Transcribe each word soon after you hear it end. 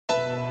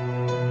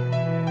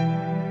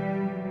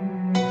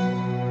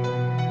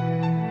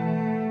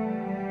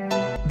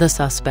The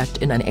suspect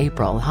in an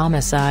April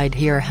homicide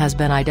here has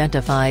been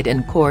identified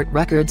in court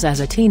records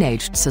as a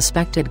teenage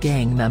suspected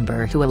gang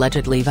member who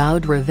allegedly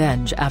vowed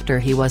revenge after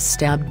he was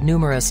stabbed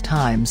numerous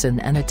times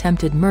in an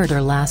attempted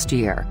murder last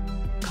year.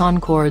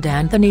 Concord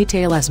Anthony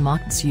Tales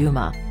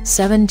Moctezuma,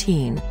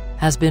 17,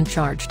 has been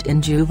charged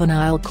in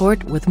juvenile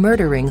court with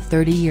murdering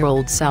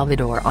 30-year-old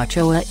Salvador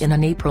Ochoa in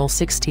an April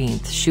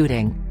 16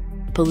 shooting.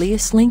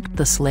 Police linked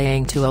the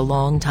slaying to a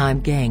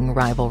long-time gang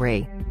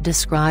rivalry,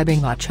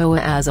 describing Ochoa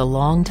as a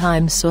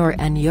long-time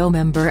Sureño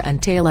member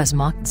and Tales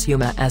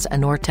Moctezuma as a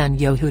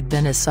Norteño who'd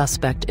been a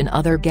suspect in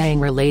other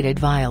gang-related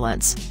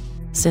violence.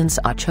 Since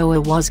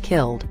Ochoa was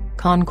killed,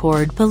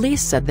 Concord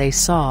police said they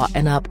saw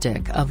an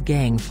uptick of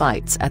gang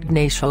fights at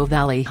Ignacio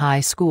Valley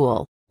High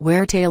School,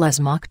 where Tales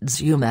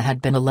Moctezuma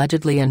had been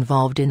allegedly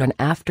involved in an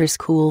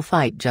after-school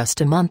fight just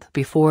a month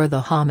before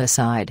the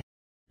homicide.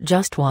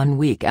 Just 1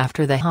 week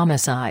after the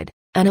homicide,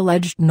 an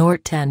alleged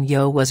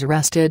Norteño was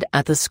arrested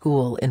at the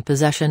school in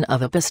possession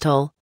of a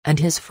pistol, and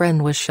his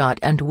friend was shot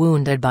and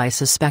wounded by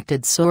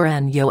suspected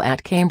Sureño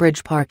at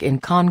Cambridge Park in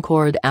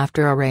Concord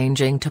after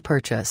arranging to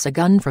purchase a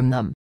gun from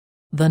them.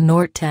 The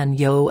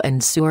Norteño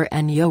and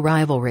Sureño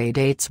rivalry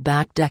dates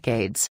back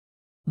decades.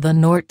 The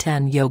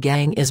Norteño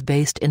gang is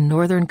based in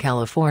Northern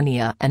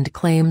California and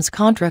claims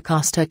Contra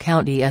Costa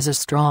County as a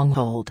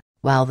stronghold,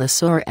 while the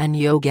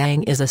Sureño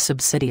gang is a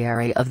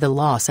subsidiary of the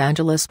Los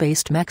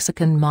Angeles-based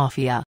Mexican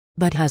Mafia,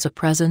 but has a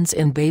presence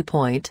in Bay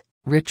Point,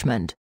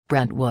 Richmond,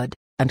 Brentwood,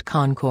 and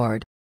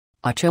Concord.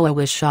 Ochoa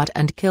was shot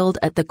and killed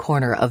at the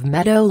corner of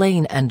Meadow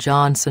Lane and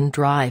Johnson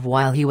Drive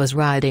while he was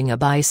riding a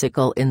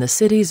bicycle in the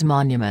city's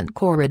Monument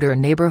Corridor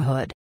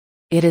neighborhood.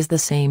 It is the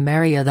same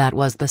area that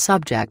was the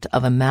subject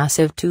of a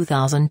massive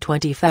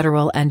 2020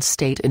 federal and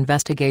state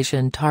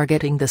investigation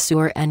targeting the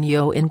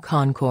Sureño in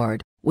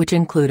Concord, which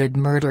included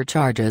murder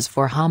charges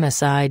for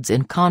homicides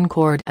in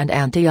Concord and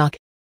Antioch.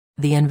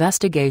 The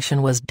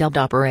investigation was dubbed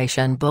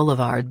Operation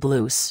Boulevard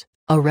Blues,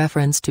 a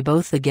reference to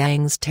both the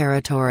gang's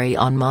territory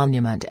on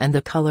Monument and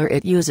the color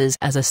it uses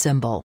as a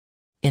symbol.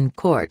 In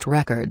court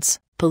records,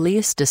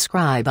 police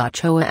describe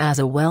Ochoa as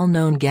a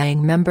well-known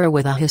gang member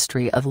with a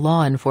history of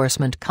law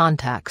enforcement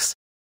contacts.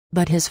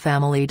 But his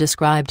family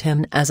described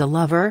him as a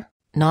lover,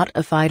 not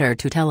a fighter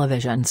to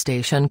television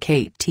station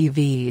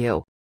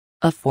KTVU.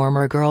 A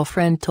former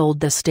girlfriend told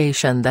the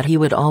station that he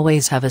would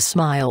always have a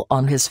smile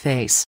on his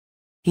face.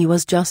 He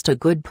was just a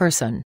good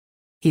person.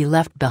 He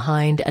left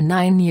behind a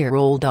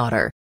 9-year-old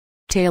daughter.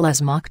 Tales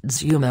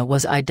Moctezuma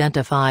was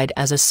identified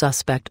as a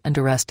suspect and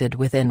arrested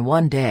within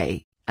 1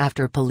 day,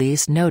 after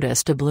police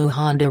noticed a blue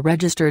Honda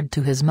registered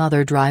to his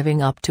mother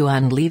driving up to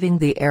and leaving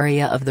the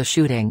area of the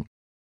shooting.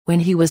 When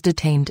he was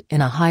detained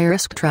in a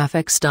high-risk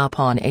traffic stop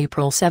on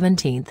April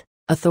 17,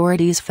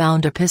 authorities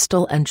found a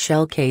pistol and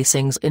shell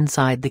casings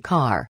inside the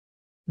car.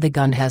 The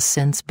gun has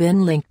since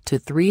been linked to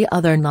 3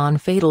 other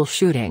non-fatal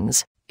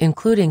shootings,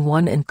 including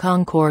one in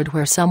Concord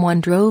where someone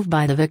drove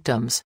by the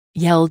victims,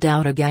 yelled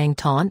out a gang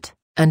taunt,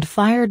 and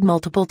fired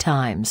multiple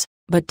times,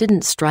 but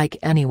didn't strike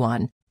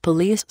anyone,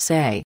 police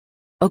say.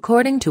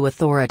 According to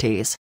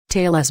authorities,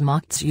 Tales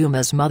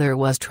Moctezuma's mother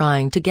was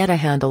trying to get a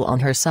handle on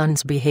her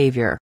son's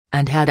behavior,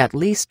 and had at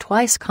least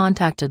twice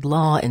contacted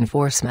law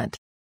enforcement.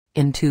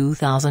 In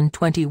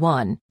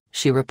 2021,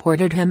 she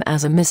reported him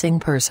as a missing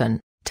person,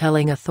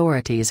 telling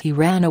authorities he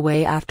ran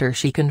away after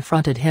she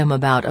confronted him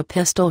about a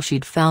pistol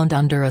she'd found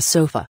under a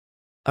sofa.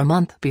 A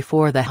month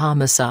before the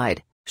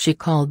homicide, she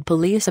called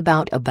police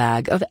about a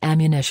bag of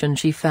ammunition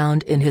she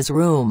found in his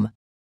room.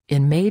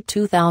 In May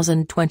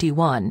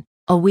 2021,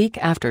 a week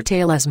after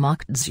Tales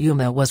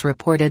Moctezuma was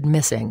reported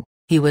missing,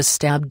 he was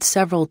stabbed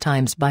several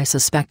times by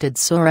suspected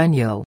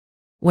Sureño.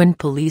 When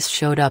police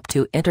showed up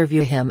to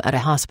interview him at a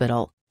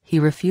hospital, he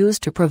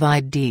refused to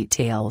provide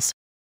details.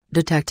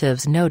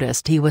 Detectives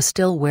noticed he was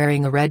still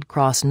wearing a Red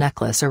Cross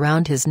necklace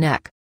around his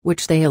neck,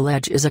 which they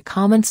allege is a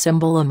common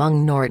symbol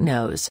among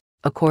Norteños,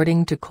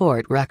 according to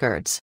court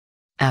records.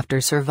 After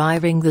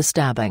surviving the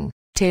stabbing,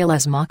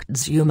 Tales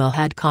Moctezuma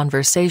had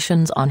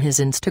conversations on his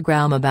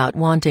Instagram about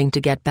wanting to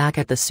get back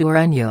at the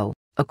Sureño,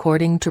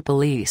 according to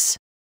police.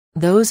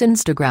 Those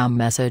Instagram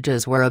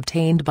messages were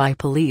obtained by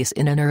police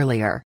in an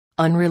earlier,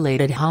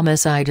 unrelated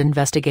homicide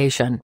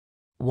investigation.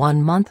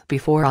 1 month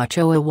before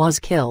Ochoa was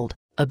killed,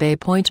 a Bay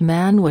Point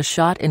man was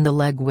shot in the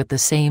leg with the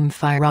same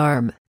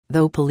firearm,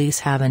 though police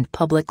haven't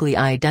publicly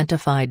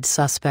identified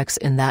suspects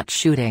in that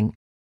shooting.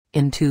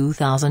 In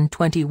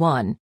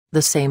 2021,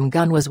 the same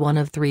gun was one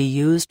of 3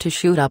 used to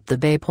shoot up the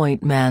Bay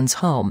Point man's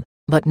home,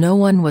 but no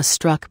one was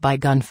struck by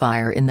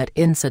gunfire in that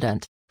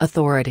incident,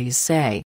 authorities say.